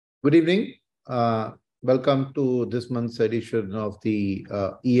Good evening. Welcome to this month's edition of the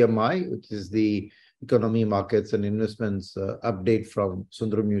E.M.I, which is the Economy, Markets and Investments update from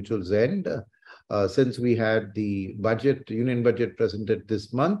Sundaram Mutual's end. Since we had the union budget presented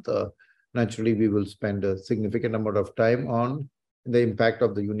this month, naturally we will spend a significant amount of time on the impact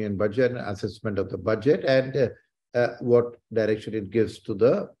of the union budget, assessment of the budget, and what direction it gives to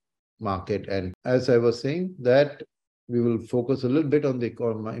the market. And as I was saying, that we will focus a little bit on the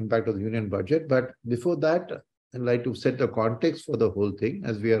impact of the union budget. But before that, I'd like to set the context for the whole thing.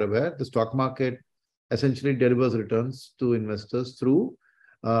 As we are aware, the stock market essentially delivers returns to investors through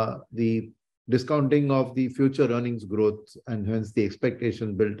the discounting of the future earnings growth and hence the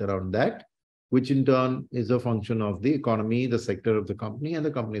expectation built around that, which in turn is a function of the economy, the sector of the company, and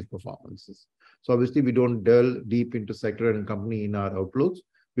the company's performances. So obviously, we don't delve deep into sector and company in our outlooks.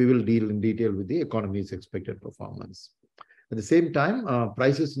 We will deal in detail with the economy's expected performance. At the same time,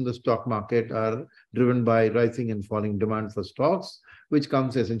 prices in the stock market are driven by rising and falling demand for stocks, which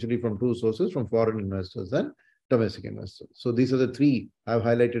comes essentially from two sources, from foreign investors and domestic investors. So these are the three I've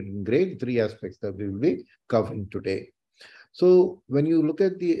highlighted in gray, three aspects that we will be covering today. So when you look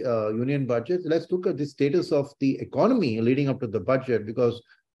at the union budget, let's look at the status of the economy leading up to the budget, because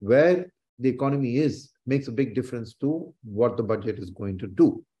where the economy is makes a big difference to what the budget is going to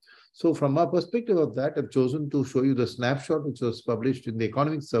do. So from our perspective of that, I've chosen to show you the snapshot which was published in the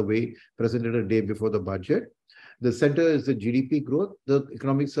economic survey presented a day before the budget. The center is the GDP growth. The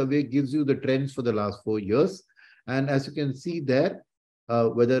economic survey gives you the trends for the last 4 years. And as you can see there,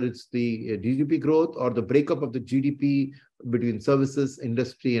 whether it's the GDP growth or the breakup of the GDP between services,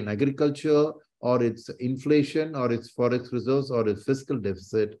 industry, and agriculture, or its inflation, or its forex reserves, or its fiscal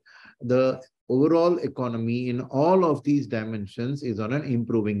deficit, the overall economy in all of these dimensions is on an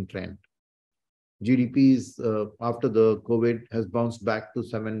improving trend. GDP is, after the COVID, has bounced back to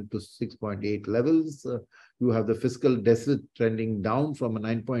 7 to 6.8 levels. You have the fiscal deficit trending down from a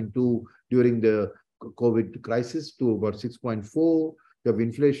 9.2 during the COVID crisis to about 6.4. You have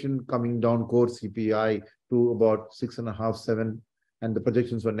inflation coming down, core CPI, to about 6.5, 7. And the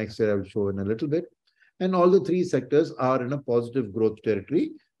projections for next year I will show in a little bit. And all the three sectors are in a positive growth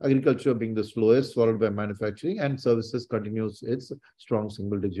territory. Agriculture being the slowest, followed by manufacturing, and services continues its strong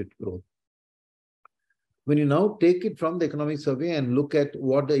single-digit growth. When you now take it from the economic survey and look at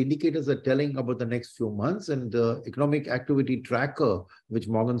what the indicators are telling about the next few months, and the economic activity tracker, which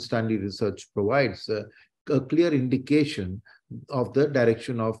Morgan Stanley Research provides, a clear indication of the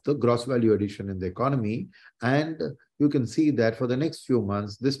direction of the gross value addition in the economy. And you can see that for the next few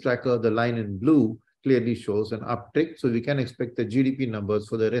months, this tracker, the line in blue, clearly shows an uptick. So we can expect the GDP numbers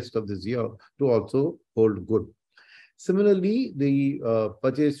for the rest of this year to also hold good. Similarly, the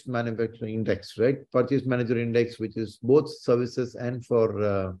purchase manufacturing index, right? Purchase manager index, which is both services and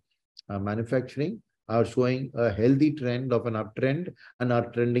for manufacturing, are showing a healthy trend of an uptrend and are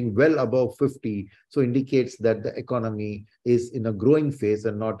trending well above 50. So indicates that the economy is in a growing phase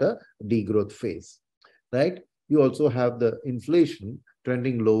and not a degrowth phase, right? You also have the inflation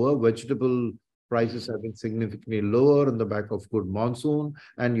trending lower. Vegetable prices have been significantly lower on the back of good monsoon,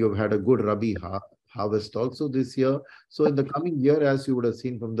 and you've had a good Rabi harvest also this year. So in the coming year, as you would have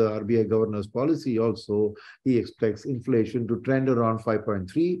seen from the RBI governor's policy also, he expects inflation to trend around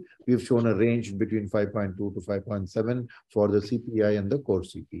 5.3. We've shown a range between 5.2 to 5.7 for the CPI and the core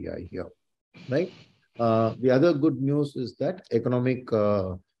CPI here, right? The other good news is that economic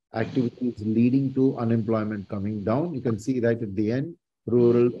activity is leading to unemployment coming down. You can see right at the end,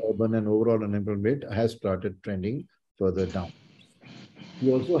 rural, urban, and overall unemployment has started trending further down.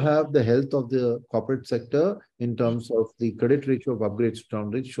 We also have the health of the corporate sector in terms of the credit ratio of upgrades to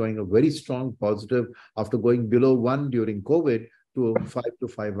downgrades showing a very strong positive after going below 1 during COVID to 5 to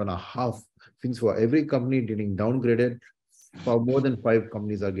 5.5. Things for every company getting downgraded, for more than 5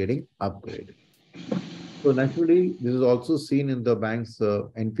 companies are getting upgraded. So naturally, this is also seen in the bank's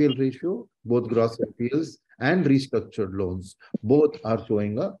NPL ratio, both gross NPLs and restructured loans, both are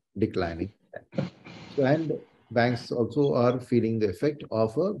showing a declining trend. So, and banks also are feeling the effect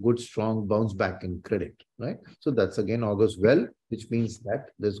of a good, strong bounce back in credit, right? So that's again augurs well, which means that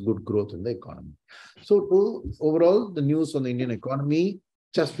there's good growth in the economy. So overall, the news on the Indian economy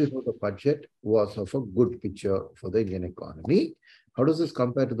just before the budget was of a good picture for the Indian economy. How does this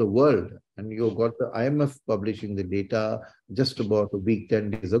compare to the world? And you've got the IMF publishing the data just about a week,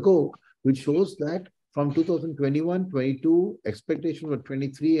 10 days ago, which shows that from 2021, 22, expectation for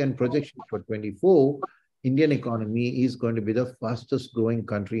 23 and projection for 24, Indian economy is going to be the fastest growing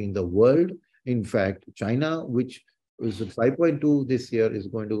country in the world. In fact, China, which is at 5.2 this year, is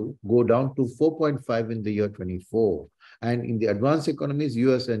going to go down to 4.5 in the year 24. And in the advanced economies,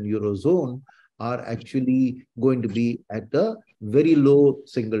 US and Eurozone are actually going to be at a very low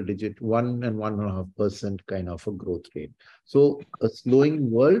single digit, 1 and 1.5% kind of a growth rate. So a slowing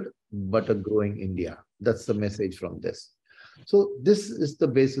world, but a growing India. That's the message from this. So this is the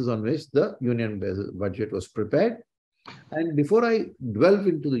basis on which the union budget was prepared. And before I delve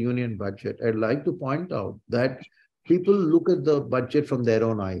into the union budget, I'd like to point out that people look at the budget from their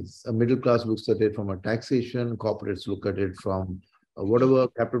own eyes. A middle class looks at it from a taxation, corporates look at it from whatever,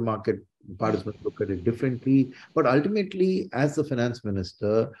 capital market participants look at it differently. But ultimately, as the finance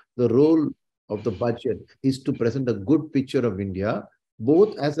minister, the role of the budget is to present a good picture of India,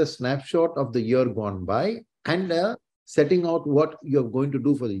 both as a snapshot of the year gone by and setting out what you're going to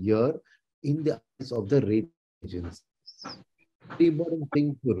do for the year in the eyes of the rating agencies. Very important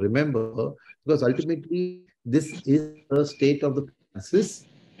thing to remember, because ultimately this is the state of the finances.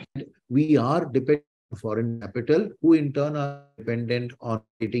 We are dependent on foreign capital, who in turn are dependent on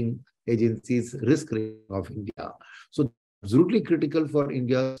rating agencies' risk rating of India. So absolutely critical for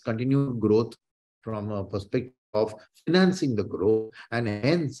India's continued growth from a perspective of financing the growth, and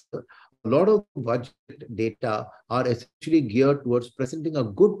hence a lot of budget data are essentially geared towards presenting a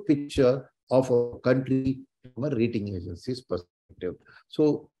good picture of a country from a rating agency's perspective.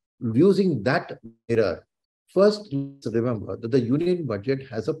 So using that mirror, first, let's remember that the union budget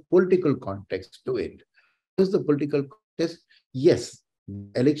has a political context to it. What is the political context? Yes,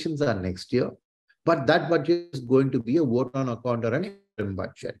 elections are next year, but that budget is going to be a vote on account or an interim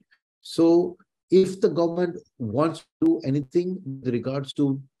budget. So if the government wants to do anything with regards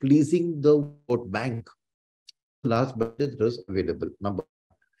to pleasing the vote bank, last budget was available.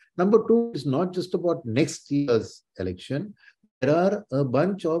 Number two, is not just about next year's election. There are a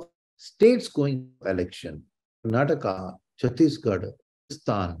bunch of states going to election. Karnataka, Chhattisgarh,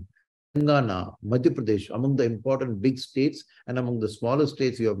 Rajasthan, Telangana, Madhya Pradesh, among the important big states, and among the smaller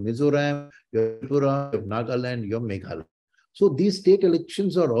states, you have Mizoram, you have Tripura, you have Nagaland, you have Meghalaya. So these state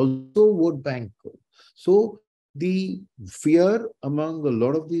elections are also vote bank. So the fear among a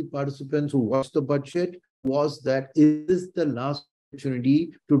lot of the participants who watched the budget was that is this the last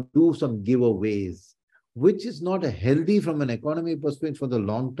opportunity to do some giveaways, which is not healthy from an economy perspective for the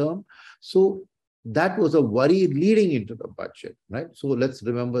long term. So that was a worry leading into the budget, right? So let's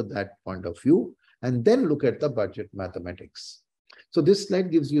remember that point of view and then look at the budget mathematics. So this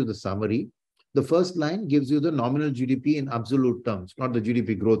slide gives you the summary. The first line gives you the nominal GDP in absolute terms, not the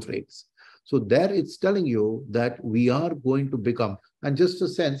GDP growth rates. So there it's telling you that we are going to become, and just a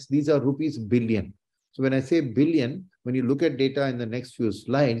sense, these are rupees billion. So when I say billion, when you look at data in the next few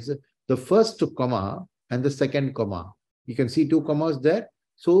slides, the first comma and the second comma, you can see two commas there.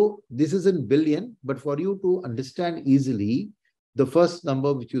 So this is in billion, but for you to understand easily, the first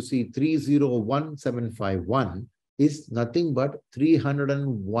number which you see 301751 is nothing but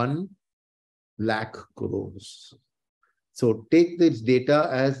 301 lakh crores. So take this data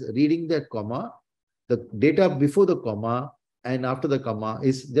as reading that comma, the data before the comma and after the comma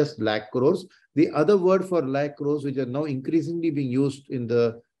is just lakh crores. The other word for lakh crores, which are now increasingly being used in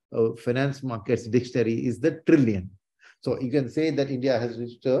the finance markets dictionary, is the trillion. So you can say that India has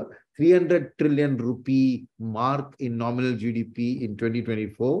reached a 300 trillion rupee mark in nominal GDP in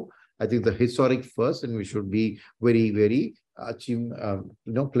 2024. I think the historic first, and we should be very, very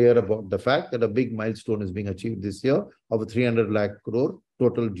clear about the fact that a big milestone is being achieved this year of a 300 lakh crore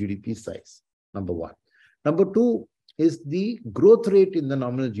total GDP size. Number one. Number two is the growth rate in the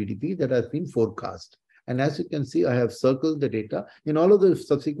nominal GDP that has been forecast. And as you can see, I have circled the data. In all of the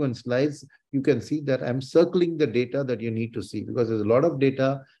subsequent slides, you can see that I'm circling the data that you need to see because there's a lot of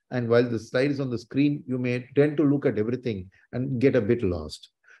data. And while the slide is on the screen, you may tend to look at everything and get a bit lost.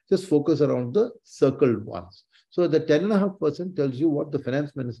 Just focus around the circled ones. So the 10.5% tells you what the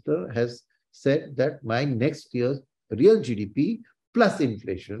finance minister has said that my next year's real GDP plus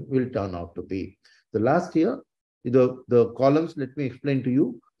inflation will turn out to be. The last year, the columns, let me explain to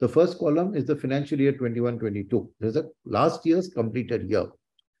you. The first column is the financial year 21-22. There's a last year's completed year.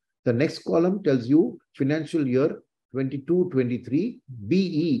 The next column tells you financial year 22-23.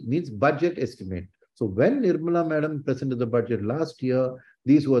 BE means budget estimate. So when Nirmala Madam presented the budget last year,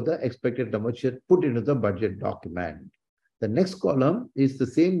 these were the expected numbers she had put into the budget document. The next column is the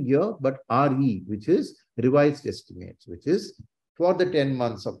same year, but RE, which is revised estimates, which is for the 10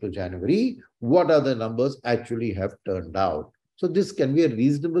 months up to January, what are the numbers actually have turned out. So this can be a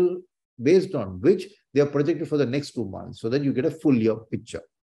reasonable, based on which they are projected for the next 2 months, so that you get a full year picture,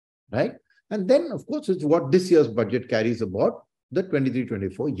 right? And then, of course, it's what this year's budget carries about the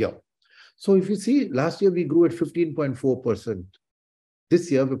 23-24 year. So if you see, last year we grew at 15.4%.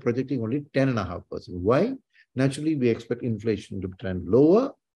 This year we're projecting only 10.5%. Why? Naturally, we expect inflation to trend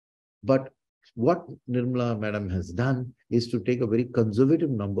lower, but what Nirmala Madam has done is to take a very conservative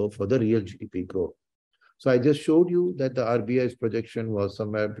number for the real GDP growth. So I just showed you that the RBI's projection was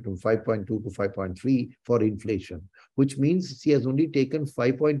somewhere between 5.2 to 5.3 for inflation, which means she has only taken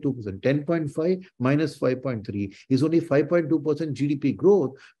 5.2%. 10.5 minus 5.3 is only 5.2% GDP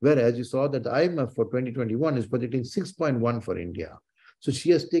growth, whereas you saw that the IMF for 2021 is projecting 6.1 for India. So she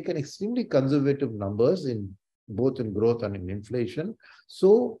has taken extremely conservative numbers in both in growth and in inflation.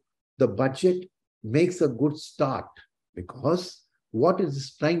 So the budget makes a good start, because what it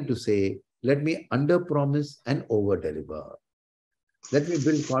is trying to say, let me under-promise and over-deliver. Let me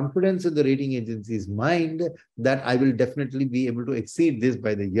build confidence in the rating agency's mind that I will definitely be able to exceed this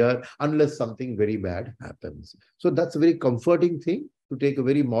by the year unless something very bad happens. So that's a very comforting thing, to take a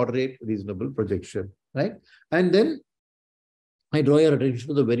very moderate, reasonable projection, right? And then I draw your attention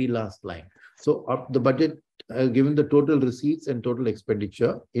to the very last line. So the budget, given the total receipts and total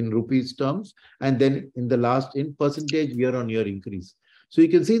expenditure in rupees terms, and then in the last in percentage year-on-year increase. So you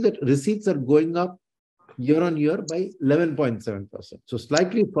can see that receipts are going up year-on-year by 11.7%. So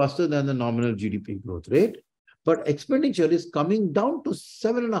slightly faster than the nominal GDP growth rate, but expenditure is coming down to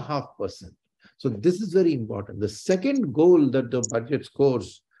 7.5%. So this is very important. The second goal that the budget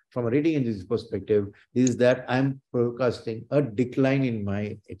scores from a rating agency's perspective is that I'm forecasting a decline in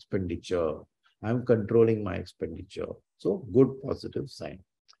my expenditure. I'm controlling my expenditure. So good positive sign.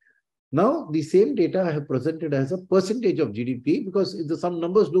 Now, the same data I have presented as a percentage of GDP, because if some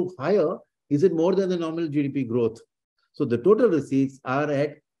numbers look higher, is it more than the nominal GDP growth? So the total receipts are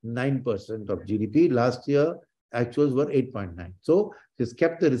at 9% of GDP. Last year, actuals were 8.9. So she's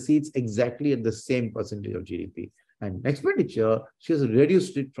kept the receipts exactly at the same percentage of GDP. And expenditure, she has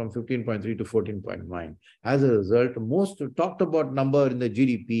reduced it from 15.3 to 14.9. As a result, most talked about number in the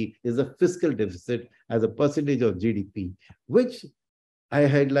GDP is the fiscal deficit as a percentage of GDP, which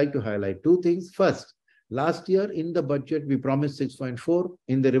I'd like to highlight two things. First, last year in the budget, we promised 6.4.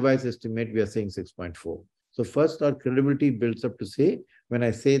 In the revised estimate, we are saying 6.4. So first, our credibility builds up to say, when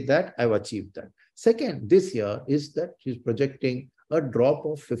I say that, I've achieved that. Second, this year is that she's projecting a drop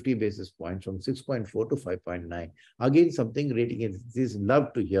of 50 basis points from 6.4 to 5.9. Again, something rating agencies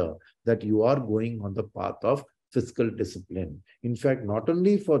love to hear, that you are going on the path of fiscal discipline. In fact, not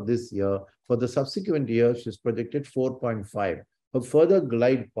only for this year, for the subsequent year, she's projected 4.5. A further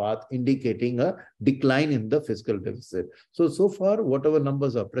glide path indicating a decline in the fiscal deficit. So far, whatever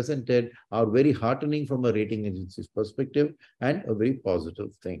numbers are presented are very heartening from a rating agency's perspective and a very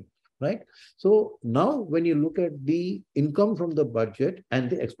positive thing, right? So now when you look at the income from the budget and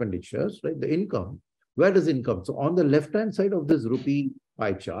the expenditures, right, the income, where does income? So on the left-hand side of this rupee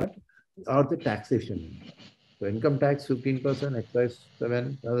pie chart are the taxation. So income tax 15%, excise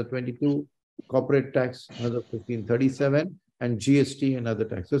 7, another 22, corporate tax another 15.37, and GST and other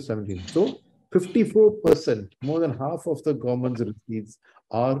taxes 17. So 54%, more than half of the government's receipts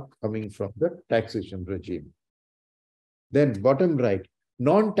are coming from the taxation regime. Then bottom right,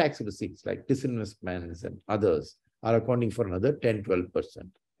 non-tax receipts like disinvestments and others are accounting for another 10-12%.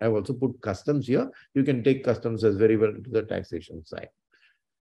 I've also put customs here. You can take customs as very well to the taxation side.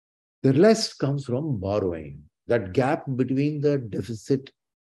 The rest comes from borrowing. That gap between the deficit,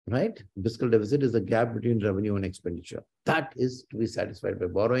 right? Fiscal deficit is the gap between revenue and expenditure. That is to be satisfied by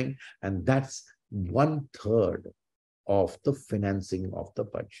borrowing, and that's 1/3 of the financing of the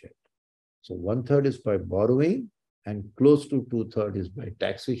budget. So 1/3 is by borrowing, and close to 2/3 is by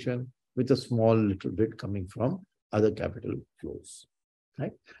taxation, with a small little bit coming from other capital flows.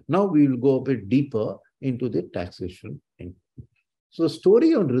 Right? Now we will go a bit deeper into the taxation. So the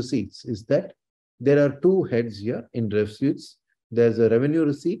story on receipts is that there are two heads here in receipts. There's a revenue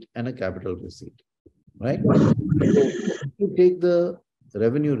receipt and a capital receipt, right? So if you take the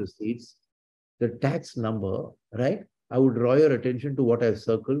revenue receipts, the tax number, right? I would draw your attention to what I've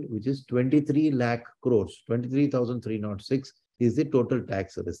circled, which is 23 lakh crores, 23,306 is the total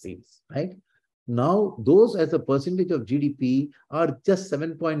tax receipts, right? Now, those as a percentage of GDP are just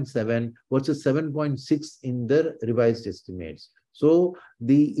 7.7 versus 7.6 in the revised estimates. So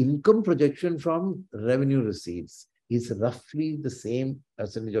the income projection from revenue receipts is roughly the same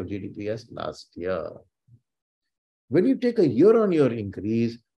percentage of GDP as last year. When you take a year-on-year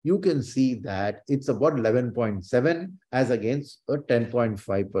increase, you can see that it's about 11.7 as against a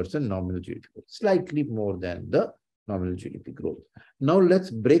 10.5% nominal GDP growth, slightly more than the nominal GDP growth. Now let's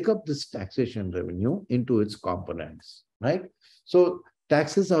break up this taxation revenue into its components, right? So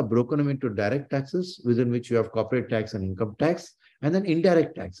taxes are broken into direct taxes, within which you have corporate tax and income tax, and then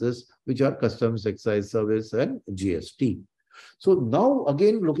indirect taxes, which are customs, excise, service, and GST. So now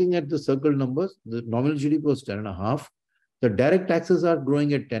again, looking at the circle numbers, the nominal GDP was 10.5. The direct taxes are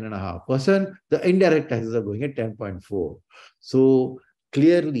growing at 10.5%. The indirect taxes are growing at 10.4. So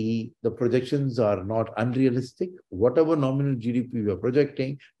clearly, the projections are not unrealistic. Whatever nominal GDP we are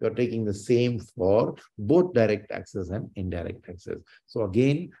projecting, we are taking the same for both direct taxes and indirect taxes. So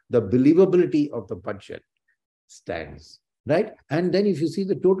again, the believability of the budget stands, right? And then if you see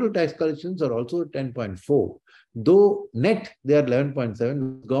the total tax collections are also 10.4. Though net, they are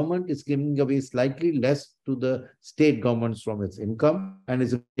 11.7. Government is giving away slightly less to the state governments from its income and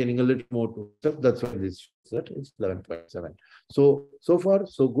is retaining a little more to itself. That's why this shows that it's 11.7. So far,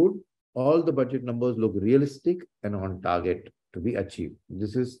 so good. All the budget numbers look realistic and on target to be achieved.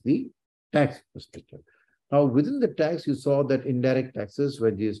 This is the tax perspective. Now, within the tax, you saw that indirect taxes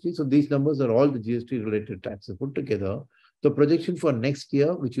were GST. So these numbers are all the GST related taxes put together. The projection for next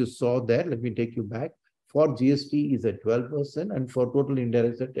year, which you saw there, let me take you back, for GST is at 12% and for total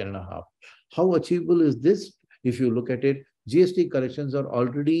indirects at 10.5%. How achievable is this? If you look at it, GST collections are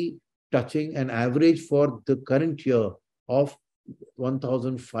already touching an average for the current year of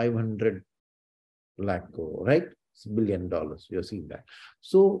 1,500 lakh crore, right? It's $1 billion. You're seeing that.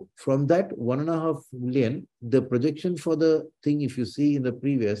 So from that 1.5 million, the projection for the thing, if you see in the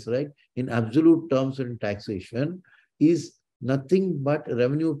previous, right, in absolute terms and taxation is nothing but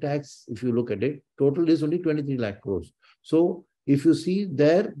revenue tax. If you look at it, total is only 23 lakh crores. So if you see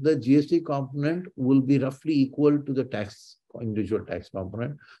there, the GST component will be roughly equal to the tax, individual tax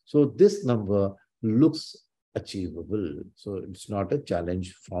component. So this number looks achievable. So it's not a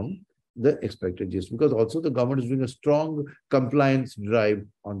challenge from the expected GST, because also the government is doing a strong compliance drive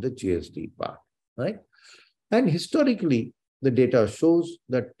on the GST part, right? And historically, the data shows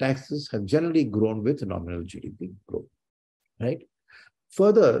that taxes have generally grown with nominal GDP growth, right?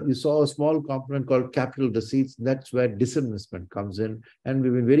 Further, you saw a small component called capital receipts. That's where disinvestment comes in. And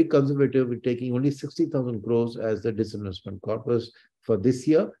we've been very conservative with taking only 60,000 crores as the disinvestment corpus for this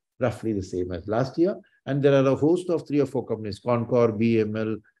year, roughly the same as last year. And there are a host of 3 or 4 companies, Concor,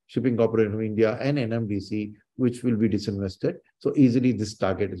 BML, Shipping Corporation of India, and NMDC, which will be disinvested. So easily this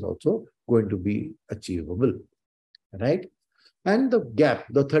target is also going to be achievable, right? And the gap,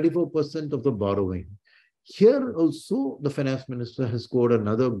 the 34% of the borrowing. Here also, the finance minister has scored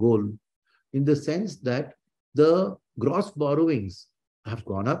another goal in the sense that the gross borrowings have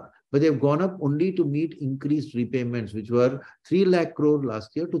gone up, but they've gone up only to meet increased repayments, which were 3 lakh crore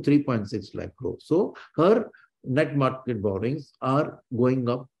last year to 3.6 lakh crore. So her net market borrowings are going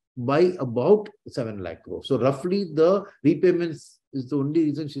up by about 7 lakh crore. So roughly the repayments is the only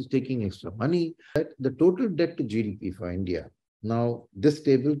reason she's taking extra money. The total debt to GDP for India. Now, this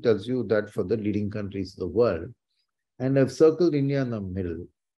table tells you that for the leading countries of the world, and I've circled India in the middle.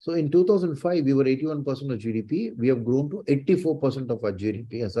 So in 2005, we were 81% of GDP. We have grown to 84% of our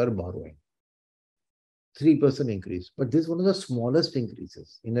GDP as our borrowing. 3% increase. But this is one of the smallest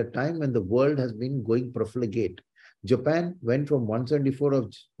increases in a time when the world has been going profligate. Japan went from 174%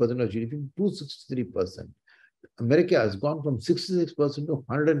 of GDP to 263%. America has gone from 66% to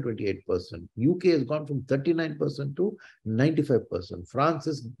 128%. UK has gone from 39% to 95%. France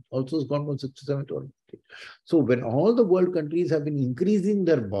has also gone from 67 to 100. So when all the world countries have been increasing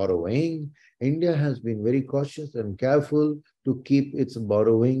their borrowing, India has been very cautious and careful to keep its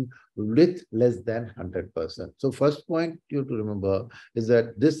borrowing with less than 100%. So first point you have to remember is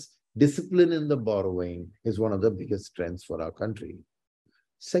that this discipline in the borrowing is one of the biggest strengths for our country.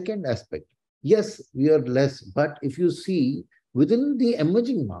 Second aspect, yes, we are less, but if you see within the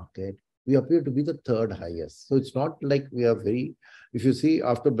emerging market, we appear to be the third highest. So it's not like we are very, if you see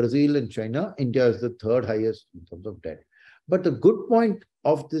after Brazil and China, India is the third highest in terms of debt. But the good point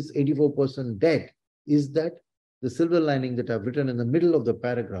of this 84% debt is that the silver lining that I've written in the middle of the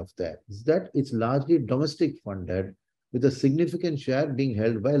paragraph there is that it's largely domestic funded, with a significant share being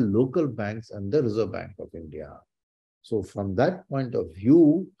held by local banks and the Reserve Bank of India. So from that point of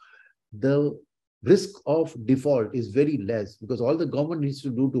view, the risk of default is very less, because all the government needs to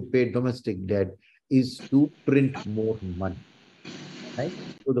do to pay domestic debt is to print more money, right?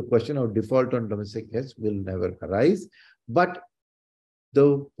 So the question of default on domestic debts will never arise. But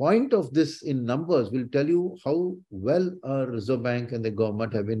the point of this in numbers will tell you how well our Reserve Bank and the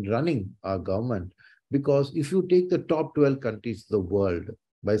government have been running our government. Because if you take the top 12 countries of the world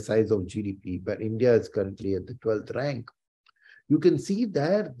by size of GDP, where India is currently at the 12th rank, you can see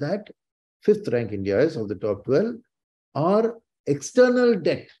there that 5th rank India is of the top 12. Our external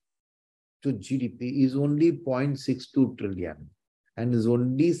debt to GDP is only 0.62 trillion and is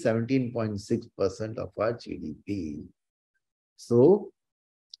only 17.6% of our GDP. So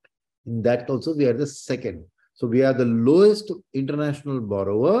in that also we are the second. So we are the lowest international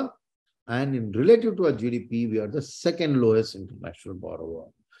borrower, and in relative to our GDP, we are the second lowest international borrower.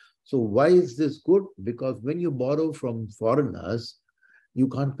 So why is this good? Because when you borrow from foreigners, you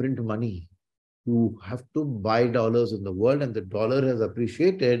can't print money. You have to buy dollars in the world, and the dollar has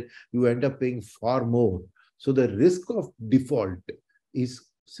appreciated, you end up paying far more. So the risk of default is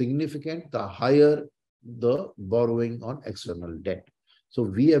significant the higher the borrowing on external debt. So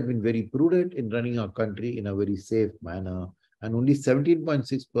we have been very prudent in running our country in a very safe manner, and only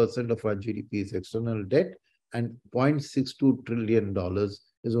 17.6% of our GDP is external debt, and $0.62 trillion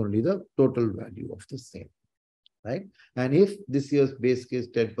is only the total value of the same. Right? And if this year's base case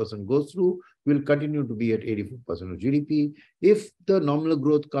 10% goes through, we'll continue to be at 84% of GDP. If the nominal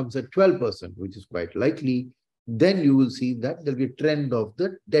growth comes at 12%, which is quite likely, then you will see that there'll be a trend of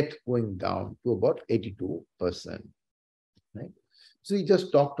the debt going down to about 82%. Right? So we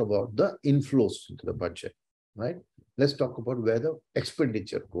just talked about the inflows into the budget. Right? Let's talk about where the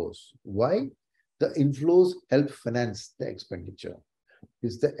expenditure goes. Why? The inflows help finance the expenditure.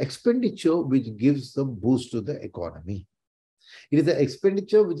 It's the expenditure which gives the boost to the economy. It is the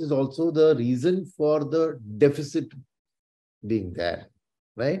expenditure which is also the reason for the deficit being there,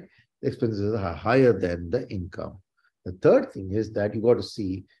 right? The expenses are higher than the income. The third thing is that you got to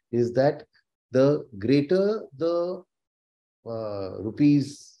see is that the greater the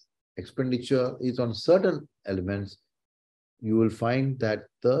rupees expenditure is on certain elements, you will find that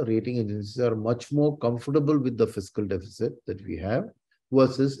the rating agencies are much more comfortable with the fiscal deficit that we have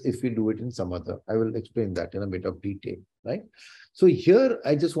versus if we do it in some other. I will explain that in a bit of detail, right? So here,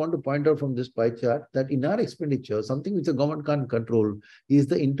 I just want to point out from this pie chart that in our expenditure, something which the government can't control is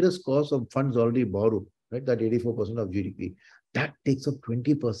the interest cost of funds already borrowed, right? That 84% of GDP. That takes up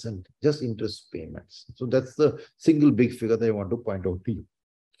 20%, just interest payments. So that's the single big figure that I want to point out to you.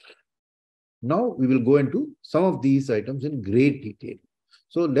 Now, we will go into some of these items in great detail.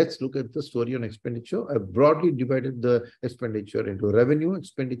 So let's look at the story on expenditure. I've broadly divided the expenditure into revenue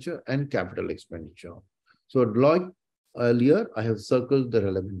expenditure and capital expenditure. So like earlier, I have circled the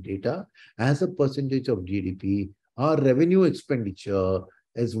relevant data. As a percentage of GDP, our revenue expenditure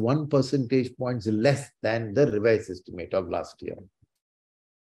is 1 percentage points less than the revised estimate of last year.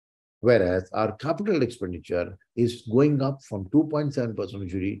 Whereas our capital expenditure is going up from 2.7% of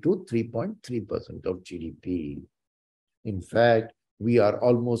GDP to 3.3% of GDP. In fact, we are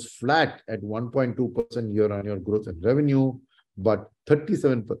almost flat at 1.2% year-on-year growth in revenue, but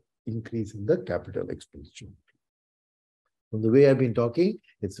 37% increase in the capital expenditure. From the way I've been talking,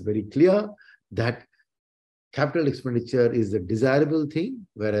 it's very clear that capital expenditure is a desirable thing,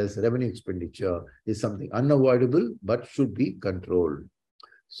 whereas revenue expenditure is something unavoidable, but should be controlled.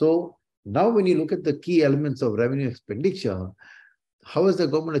 So now when you look at the key elements of revenue expenditure, how has the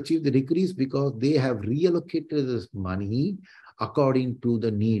government achieved the decrease? Because they have reallocated this money according to the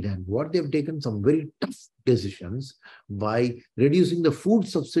need. And what they've taken some very tough decisions by reducing the food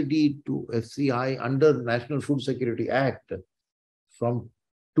subsidy to FCI under the National Food Security Act from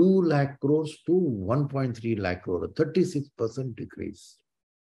 2 lakh crores to 1.3 lakh crore, a 36% decrease.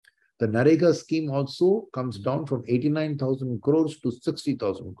 The NREGA scheme also comes down from 89,000 crores to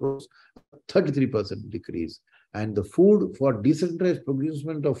 60,000 crores, 33% decrease. And the food for decentralized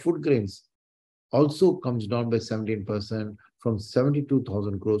procurement of food grains also comes down by 17% from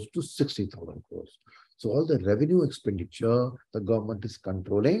 72,000 crores to 60,000 crores. So all the revenue expenditure the government is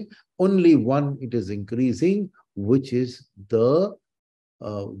controlling, only one it is increasing, which is the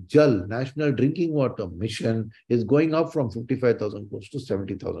JAL, National Drinking Water Mission, is going up from 55,000 crores to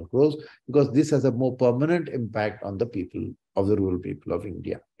 70,000 crores because this has a more permanent impact on the people of the rural people of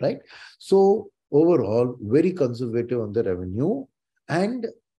India, right? So overall, very conservative on the revenue. And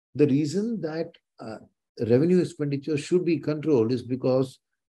the reason that revenue expenditure should be controlled is because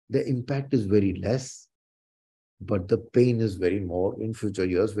the impact is very less, but the pain is very more in future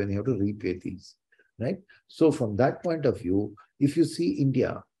years when you have to repay these, right? So from that point of view, if you see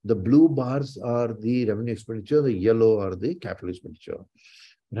India, the blue bars are the revenue expenditure, the yellow are the capital expenditure,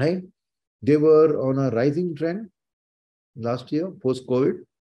 right? They were on a rising trend last year, post-COVID.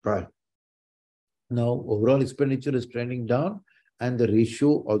 Right. Now, overall expenditure is trending down and the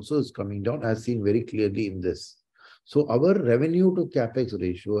ratio also is coming down, as seen very clearly in this. So our revenue to capex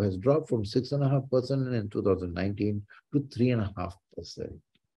ratio has dropped from 6.5% in 2019 to 3.5%,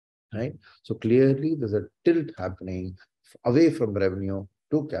 right? So clearly there's a tilt happening away from revenue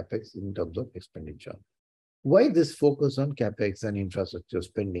to capex in terms of expenditure. Why this focus on capex and infrastructure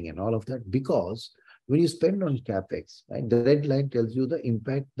spending and all of that? Because when you spend on capex, right, the red line tells you the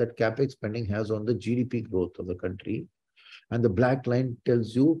impact that capex spending has on the GDP growth of the country, and the black line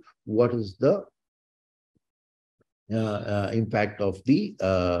tells you what is the impact of the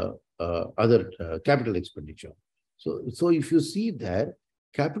other capital expenditure. So if you see there,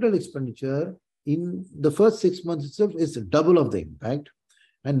 capital expenditure in the first 6 months itself is double of the impact.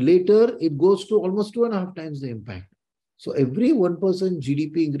 And later it goes to almost 2.5 times the impact. So every 1%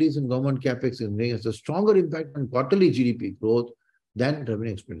 GDP increase in government capex has a stronger impact on quarterly GDP growth than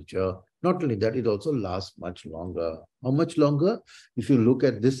revenue expenditure. Not only that, it also lasts much longer. How much longer? If you look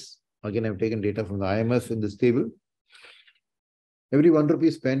at this, again, I've taken data from the IMF in this table. Every 1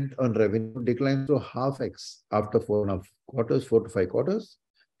 rupee spent on revenue declines to half X after 4.5 quarters, 4 to 5 quarters.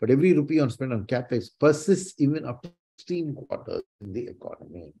 But every rupee on spent on capex persists even after 16 quarters in the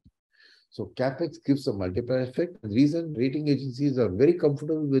economy. So capex gives a multiplier effect. The reason rating agencies are very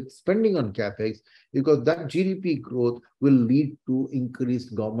comfortable with spending on capex because that GDP growth will lead to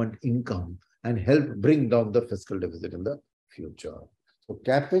increased government income and help bring down the fiscal deficit in the future. So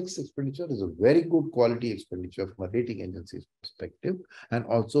capex expenditure is a very good quality expenditure from a rating agency's perspective and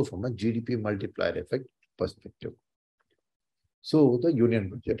also from a GDP multiplier effect perspective. So the union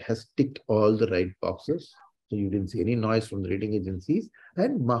budget has ticked all the right boxes. So you didn't see any noise from the rating agencies,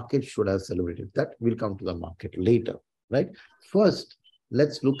 and market should have celebrated that. We'll come to the market later, right? First,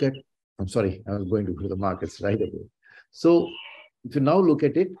 let's look at, I'm sorry, I was going to do the markets right away. So if you now look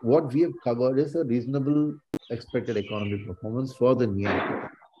at it, what we have covered is a reasonable expected economic performance for the near term.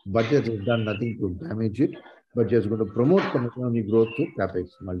 Budget has done nothing to damage it, but just going to promote some economic growth through capex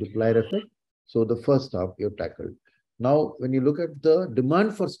multiplier effect. So the first half you have tackled. Now, when you look at the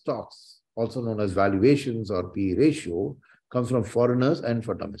demand for stocks, also known as valuations or P/E ratio, comes from foreigners and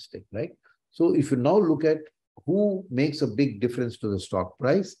for domestic, right? So if you now look at who makes a big difference to the stock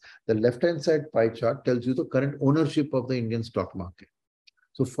price, the left-hand side pie chart tells you the current ownership of the Indian stock market.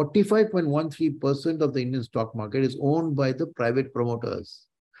 So 45.13% of the Indian stock market is owned by the private promoters.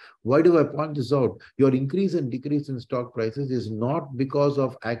 Why do I point this out? Your increase and decrease in stock prices is not because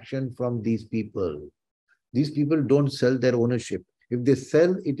of action from these people. These people don't sell their ownership. If they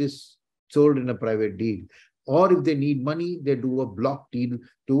sell, it is sold in a private deal. Or if they need money, they do a block deal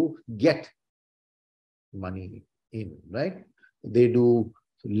to get money in, right? They do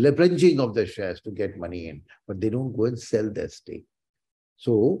leveraging of the shares to get money in, but they don't go and sell their stake.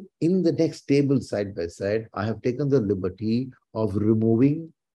 So in the next table side by side, I have taken the liberty of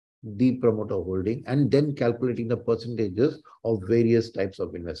removing the promoter holding and then calculating the percentages of various types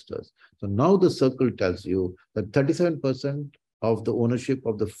of investors. So now the circle tells you that 37% of the ownership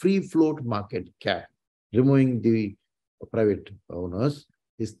of the free float market cap, removing the private owners,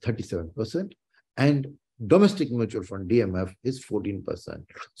 is 37%, and domestic mutual fund DMF is 14%.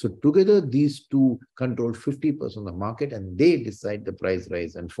 So together these two control 50% of the market, and they decide the price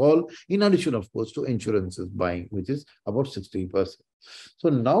rise and fall, in addition, of course, to insurances buying, which is about 16%. So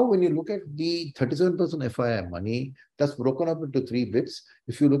now when you look at the 37% FII money, that's broken up into 3 bits.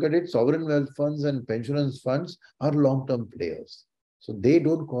 If you look at it, sovereign wealth funds and pensions funds are long-term players. So they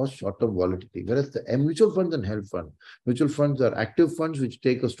don't cause short-term volatility. Whereas the mutual funds and health fund, mutual funds are active funds which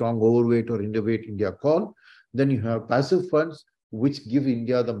take a strong overweight or underweight India call. Then you have passive funds which give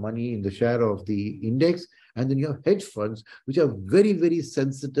India the money in the share of the index. And then you have hedge funds which are very, very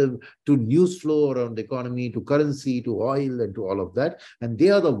sensitive to news flow around the economy, to currency, to oil, and to all of that. And they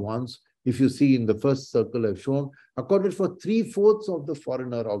are the ones, if you see in the first circle I've shown, accounted for 3/4 of the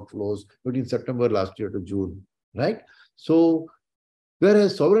foreigner outflows between September last year to June, right? So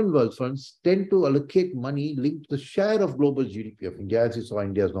whereas sovereign wealth funds tend to allocate money linked to the share of global GDP of India. As you saw,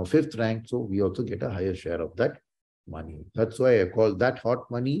 India is now 5th rank, so we also get a higher share of that money. That's why I call that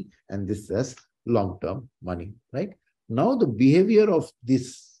hot money and this as long-term money, right? Now the behavior of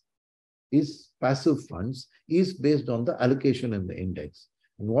this is passive funds is based on the allocation in the index.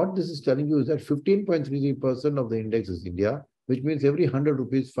 And what this is telling you is that 15.33% of the index is India, which means every 100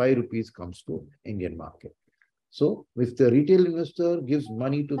 rupees, 5 rupees comes to Indian market. So if the retail investor gives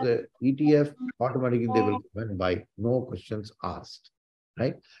money to the ETF, automatically they will come and buy, no questions asked,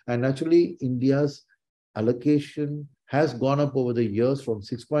 right? And actually, India's allocation has gone up over the years from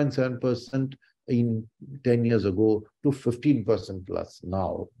 6.7% in 10 years ago to 15% plus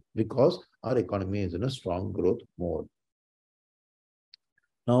now, because our economy is in a strong growth mode.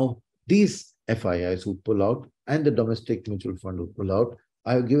 Now, these FIIs who pull out and the domestic mutual fund who pull out,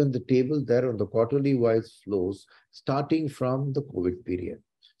 I have given the table there on the quarterly wise flows starting from the COVID period.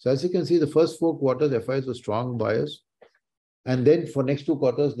 So as you can see, the first 4 quarters, FIIs were strong buyers. And then for next 2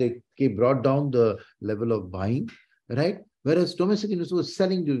 quarters, they brought down the level of buying, right? Whereas domestic investors were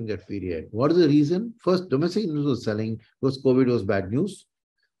selling during that period. What is the reason? First, domestic investors were selling because COVID was bad news.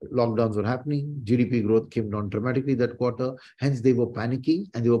 lockdowns were happening, GDP growth came down dramatically that quarter. Hence, they were panicking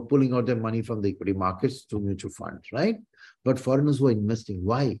and they were pulling out their money from the equity markets to mutual funds, right? But foreigners were investing.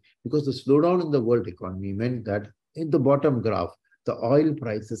 Why? Because the slowdown in the world economy meant that in the bottom graph, the oil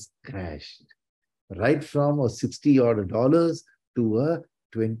prices crashed right from a $60 odd to a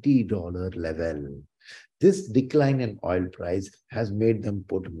 $20 level. This decline in oil price has made them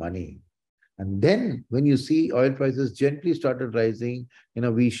put money. And then when you see oil prices gently started rising in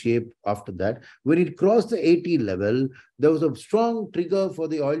a V shape after that, when it crossed the 80 level, there was a strong trigger for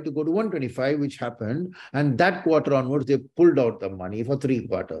the oil to go to 125, which happened. And that quarter onwards, they pulled out the money for 3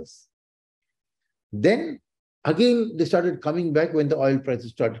 quarters. Then again, they started coming back when the oil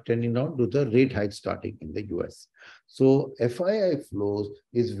prices started trending down to the rate hike starting in the US. So FII flows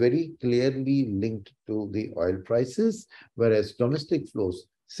is very clearly linked to the oil prices, whereas domestic flows,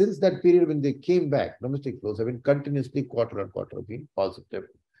 since that period when they came back, domestic flows have been continuously quarter on quarter being positive,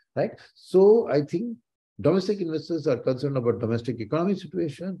 right? So I think domestic investors are concerned about domestic economic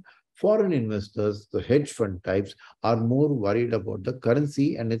situation. Foreign investors, the hedge fund types, are more worried about the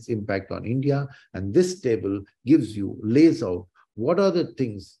currency and its impact on India. And this table lays out what are the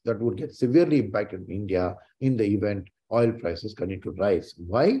things that would get severely impacted in India in the event oil prices continue to rise.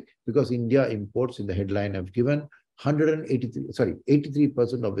 Why? Because India imports, in the headline I've given,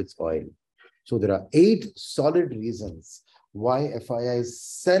 83% of its oil. So there are 8 solid reasons why FIIs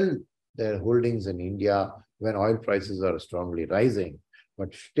sell their holdings in India when oil prices are strongly rising.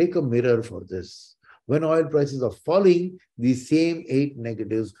 But take a mirror for this. When oil prices are falling, the same 8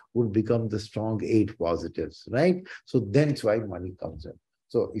 negatives would become the strong 8 positives, right? So that's why money comes in.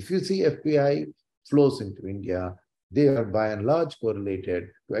 So if you see FPI flows into India, they are by and large correlated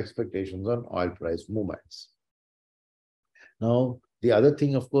to expectations on oil price movements. Now, the other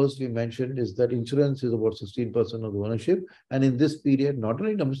thing, of course, we mentioned is that insurance is about 16% of the ownership. And in this period, not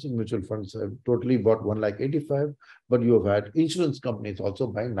only domestic mutual funds have totally bought 1,85,000, but you have had insurance companies also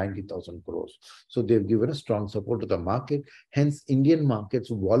buying 90,000 crores. So they've given a strong support to the market. Hence, Indian markets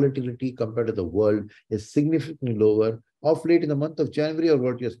volatility compared to the world is significantly lower. Of late in the month of January, or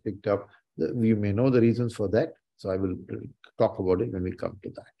what has picked up, you may know the reasons for that. So I will talk about it when we come to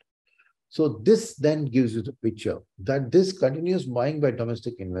that. So this then gives you the picture that this continuous buying by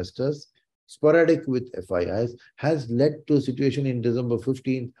domestic investors, sporadic with FIIs, has led to a situation in December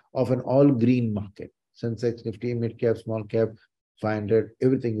 15th of an all-green market. Sensex, Nifty, mid-cap, small-cap, 500,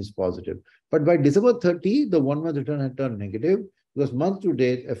 everything is positive. But by December 30, the 1-month return had turned negative because month to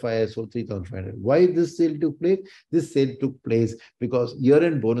date, FIIs sold 3,500. Why this sale took place? This sale took place because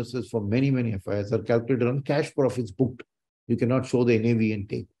year-end bonuses for many, many FIIs are calculated on cash profits booked. You cannot show the NAV and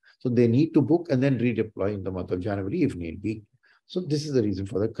take. So they need to book and then redeploy in the month of January if need be. So this is the reason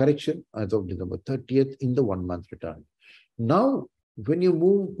for the correction as of December 30th in the 1-month return. Now, when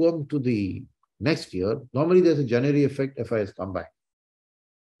you come to the next year, normally there's a January effect, FIIs come back.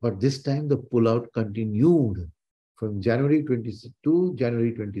 But this time the pullout continued from January 22 to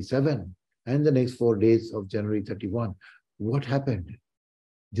January 27 and the next 4 days of January 31. What happened?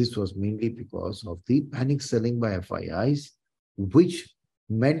 This was mainly because of the panic selling by FIIs, which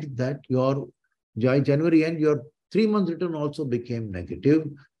meant that your January end, your 3-month return also became negative,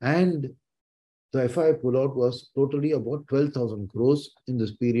 and the FII pullout was totally about 12,000 crores in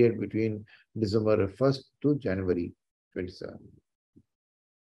this period between December 1st to January 27.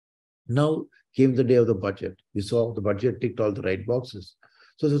 Now came the day of the budget. We saw the budget ticked all the right boxes.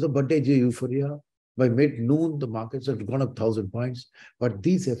 So there's a budget euphoria. By mid-noon, the markets had gone up 1,000 points, but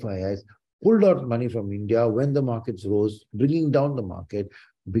these FIIs pulled out money from India when the markets rose, bringing down the market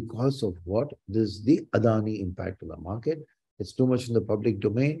because of what? This is the Adani impact on the market. It's too much in the public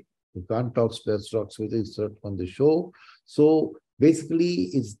domain. You can't talk stocks with it on the show. So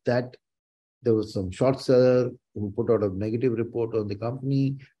basically, it's that there was some short seller who put out a negative report on the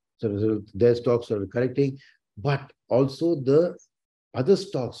company. So their stocks started correcting. But also the other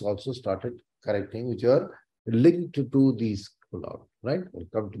stocks also started correcting, which are linked to these pullout, right? We'll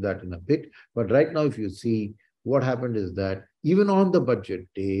come to that in a bit. But right now, if you see, what happened is that even on the budget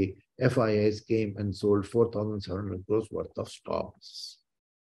day, FIIs came and sold 4,700 crores worth of stocks.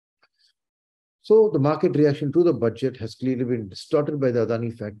 So the market reaction to the budget has clearly been distorted by the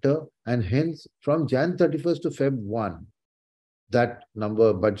Adani factor, and hence from Jan 31st to Feb 1, that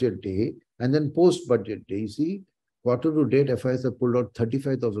number budget day, and then post-budget day, you see, quarter to date, FIIs have pulled out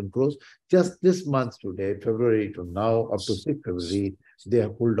 35,000 crores. Just this month today, February to now, up to 6th February, they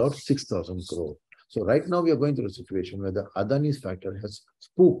have pulled out 6,000 crores. So right now we are going through a situation where the Adani's factor has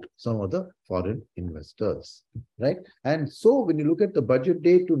spooked some of the foreign investors, right? And so when you look at the budget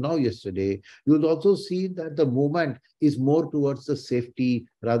day to now yesterday, you will also see that the movement is more towards the safety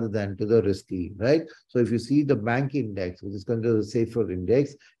rather than to the risky, right? So if you see the bank index, which is considered the safer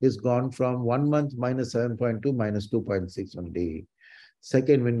index, is gone from 1 month minus 7.2 minus 2.6 on day.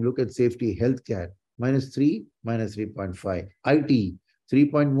 Second, when you look at safety healthcare, minus 3, minus 3.5. IT,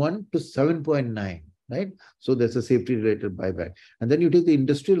 3.1 to 7.9, right? So there's a safety related buyback. And then you take the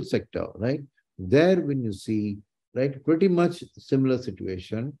industrial sector, right? There, when you see, right, pretty much similar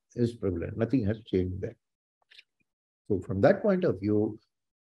situation is prevalent. Nothing has changed there. So from that point of view,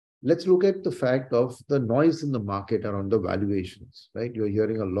 let's look at the fact of the noise in the market around the valuations, right? You're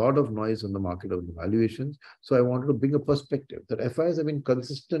hearing a lot of noise in the market of the valuations. So I wanted to bring a perspective that FIs have been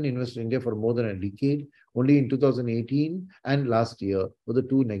consistent investors in India for more than a decade. Only in 2018 and last year were the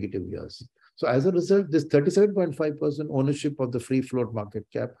two negative years. So as a result, this 37.5% ownership of the free float market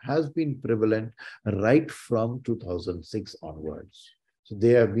cap has been prevalent right from 2006 onwards. So they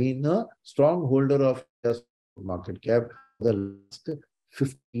have been a strong holder of market cap for the last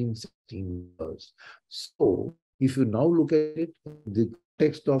 15, 16 years. So if you now look at it in the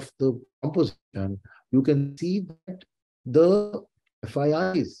context of the composition, you can see that the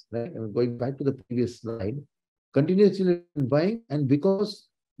FIIs, right, and going back to the previous slide, continuously buying, and because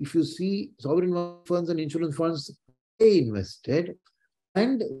if you see sovereign funds and insurance funds, they invested,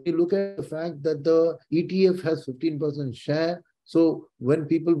 and you look at the fact that the ETF has 15% share. So when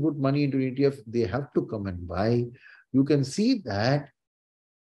people put money into ETF, they have to come and buy. You can see that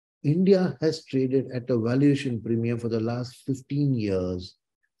India has traded at a valuation premium for the last 15 years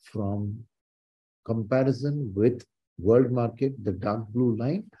from comparison with world market, the dark blue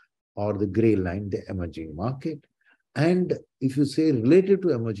line, or the gray line, the emerging market. And if you say related to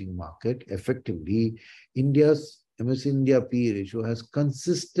emerging market, effectively, India's MSCI India PE ratio has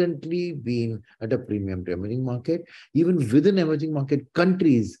consistently been at a premium to emerging market. Even within emerging market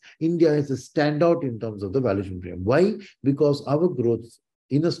countries, India is a standout in terms of the valuation premium. Why? Because our growth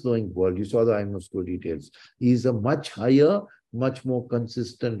in a slowing world, you saw the IMF school details, is a much higher, much more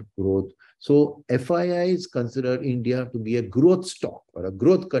consistent growth. So FIIs consider India to be a growth stock or a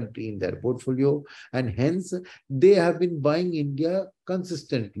growth country in their portfolio, and hence they have been buying India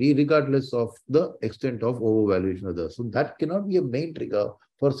consistently regardless of the extent of overvaluation of others. So that cannot be a main trigger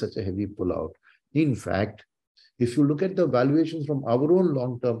for such a heavy pullout. In fact, if you look at the valuations from our own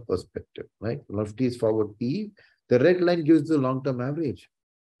long-term perspective, right? Lefty is forward PE, the red line gives the long-term average.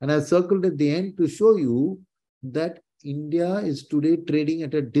 And I circled at the end to show you that India is today trading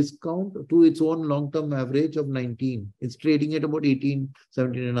at a discount to its own long-term average of 19. It's trading at about 18,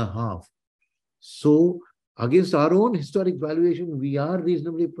 17 and a half. So against our own historic valuation, we are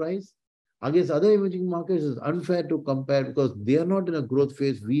reasonably priced. Against other emerging markets, it's unfair to compare because they are not in a growth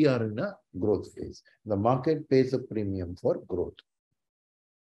phase. We are in a growth phase. The market pays a premium for growth.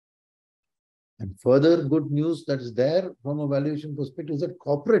 And further good news that is there from a valuation perspective is that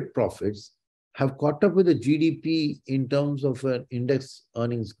corporate profits have caught up with the GDP in terms of an index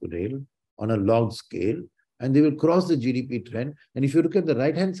earnings grade on a log scale, and they will cross the GDP trend. And if you look at the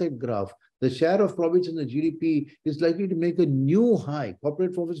right-hand side graph, the share of profits in the GDP is likely to make a new high.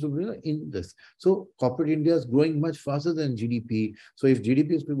 Corporate profits will be in this. So corporate India is growing much faster than GDP. So if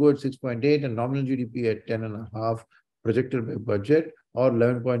GDP is to go at 6.8 and nominal GDP at 10.5, projected by budget, or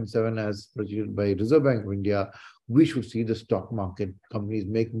 11.7 as projected by Reserve Bank of India, we should see the stock market companies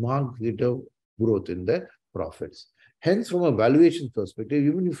make marked growth in their profits. Hence, from a valuation perspective,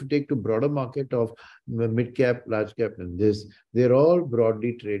 even if you take the broader market of mid cap, large cap, and this, they're all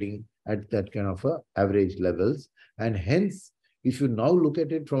broadly trading at that kind of average levels. And hence, if you now look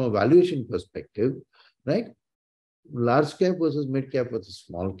at it from a valuation perspective, right, large cap versus mid cap versus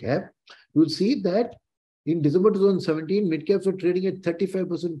small cap, you'll see that in December 2017, mid caps were trading at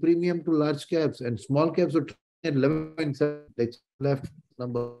 35% premium to large caps, and small caps were trading at 11.7. Left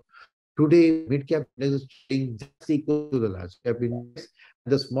number. Today, mid cap is trading just equal to the large cap index.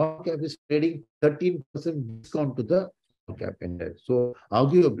 The small cap is trading 13% discount to the small cap index. So,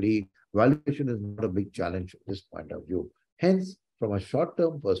 arguably, valuation is not a big challenge from this point of view. Hence, from a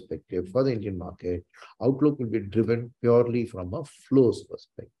short-term perspective for the Indian market, outlook will be driven purely from a flows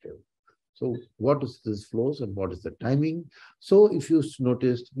perspective. So what is this flows and what is the timing? So if you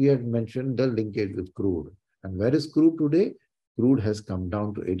noticed, we had mentioned the linkage with crude. And where is crude today? Crude has come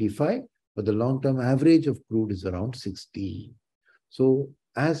down to 85, but the long-term average of crude is around 60. So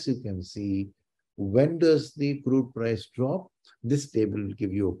as you can see, when does the crude price drop? This table will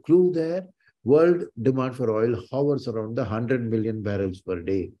give you a clue there. World demand for oil hovers around the 100 million barrels per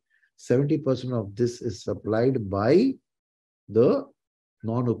day. 70% of this is supplied by the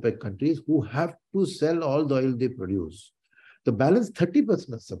non-OPEC countries who have to sell all the oil they produce. The balance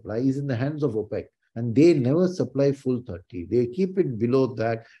 30% of supply is in the hands of OPEC, and they never supply full 30. They keep it below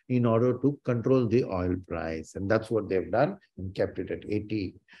that in order to control the oil price. And that's what they've done and kept it at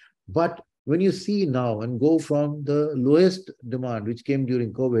 80. But when you see now and go from the lowest demand, which came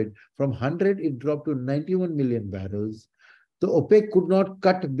during COVID, from 100, it dropped to 91 million barrels. The OPEC could not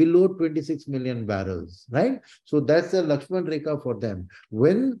cut below 26 million barrels, right? So that's the Lakshman Rekha for them.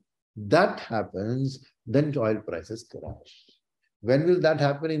 When that happens, then oil prices crash. When will that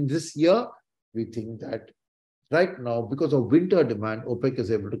happen in this year? We think that right now, because of winter demand, OPEC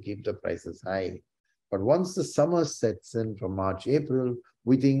is able to keep the prices high. But once the summer sets in from March, April,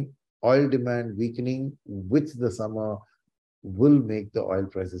 we think oil demand weakening with the summer will make the oil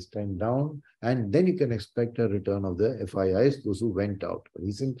prices trend down. And then you can expect a return of the FIIs, those who went out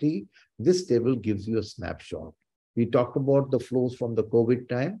recently. This table gives you a snapshot. We talked about the flows from the COVID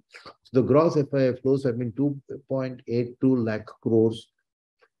time. So the gross FII flows have been 2.82 lakh crores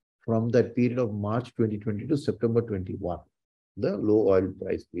from that period of March 2020 to September 21, the low oil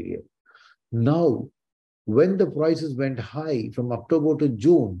price period. Now, when the prices went high from October to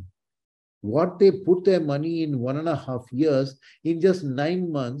June, what they put their money in 1.5 years, in just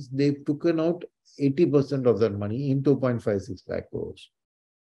 9 months, they've taken out 80% of that money in 2.56 lakh crores.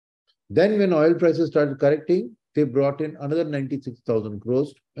 Then when oil prices started correcting, they brought in another 96,000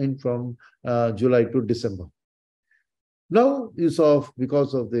 crores in from July to December. Now you saw,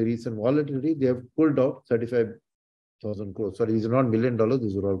 because of the recent volatility, they have pulled out 35,000 crores. Sorry, these are not $1 million,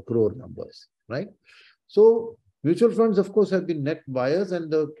 these are all crore numbers, right? So mutual funds, of course, have been net buyers and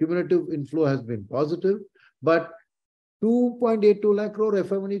the cumulative inflow has been positive, but 2.82 lakh crore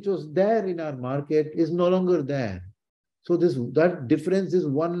FI money which was there in our market is no longer there. So that difference is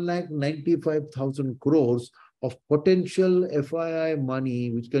 1,95,000 crores of potential FII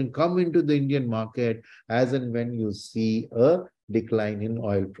money which can come into the Indian market as and when you see a decline in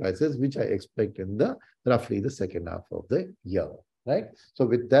oil prices, which I expect in roughly the second half of the year. Right. So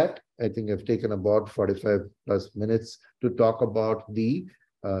with that, I think I've taken about 45 plus minutes to talk about the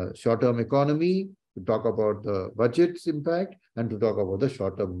short-term economy, to talk about the budget's impact, and to talk about the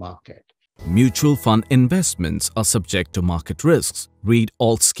short-term market. Mutual fund investments are subject to market risks. Read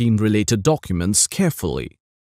all scheme-related documents carefully.